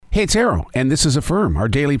Hey, it's Arrow, and this is Affirm, our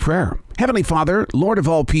daily prayer. Heavenly Father, Lord of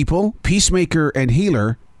all people, peacemaker and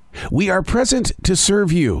healer, we are present to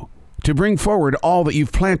serve you, to bring forward all that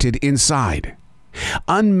you've planted inside.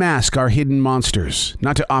 Unmask our hidden monsters,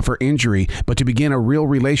 not to offer injury, but to begin a real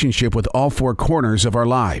relationship with all four corners of our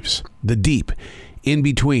lives, the deep, in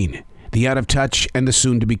between, the out of touch, and the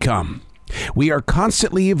soon to become. We are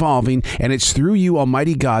constantly evolving, and it's through you,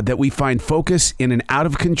 Almighty God, that we find focus in an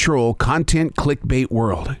out-of-control content clickbait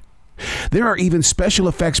world. There are even special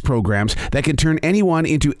effects programs that can turn anyone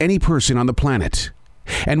into any person on the planet.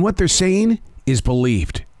 And what they're saying is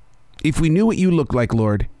believed. If we knew what you look like,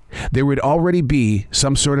 Lord, there would already be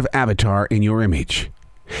some sort of avatar in your image.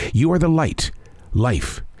 You are the light,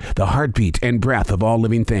 life, the heartbeat and breath of all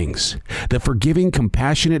living things, the forgiving,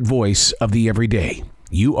 compassionate voice of the everyday.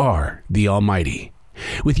 You are the Almighty.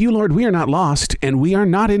 With you, Lord, we are not lost, and we are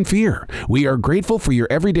not in fear. We are grateful for your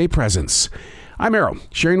everyday presence. I'm Arrow,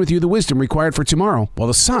 sharing with you the wisdom required for tomorrow while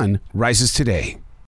the sun rises today.